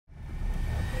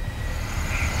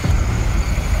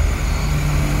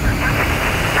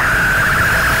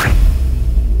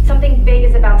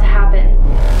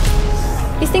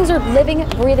living,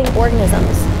 breathing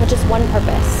organisms with just one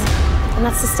purpose, and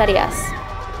that's to study us.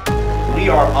 We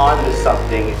are on to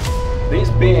something. These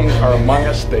beings are among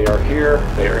us. They are here.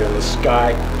 They are in the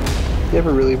sky. You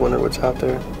ever really wonder what's out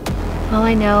there? All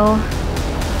I know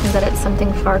is that it's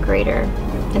something far greater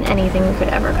than anything we could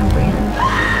ever comprehend.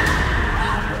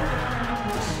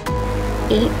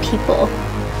 8 people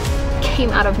came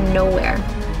out of nowhere,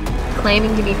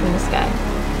 claiming to be from the sky.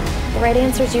 The right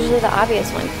answer is usually the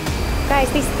obvious one. Guys,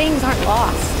 these things aren't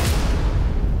lost.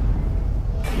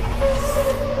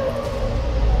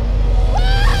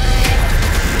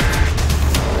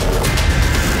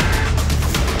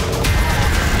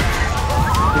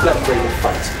 You got to be ready to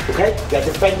fight, okay? You got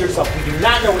to defend yourself. We do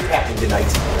not know what's happening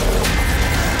tonight.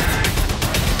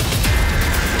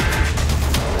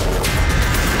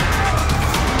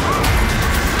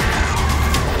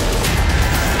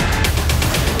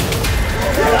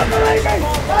 Get up, believe me!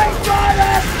 I got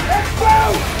it! It's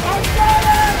true! I got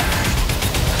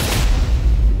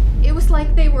it! It was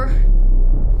like they were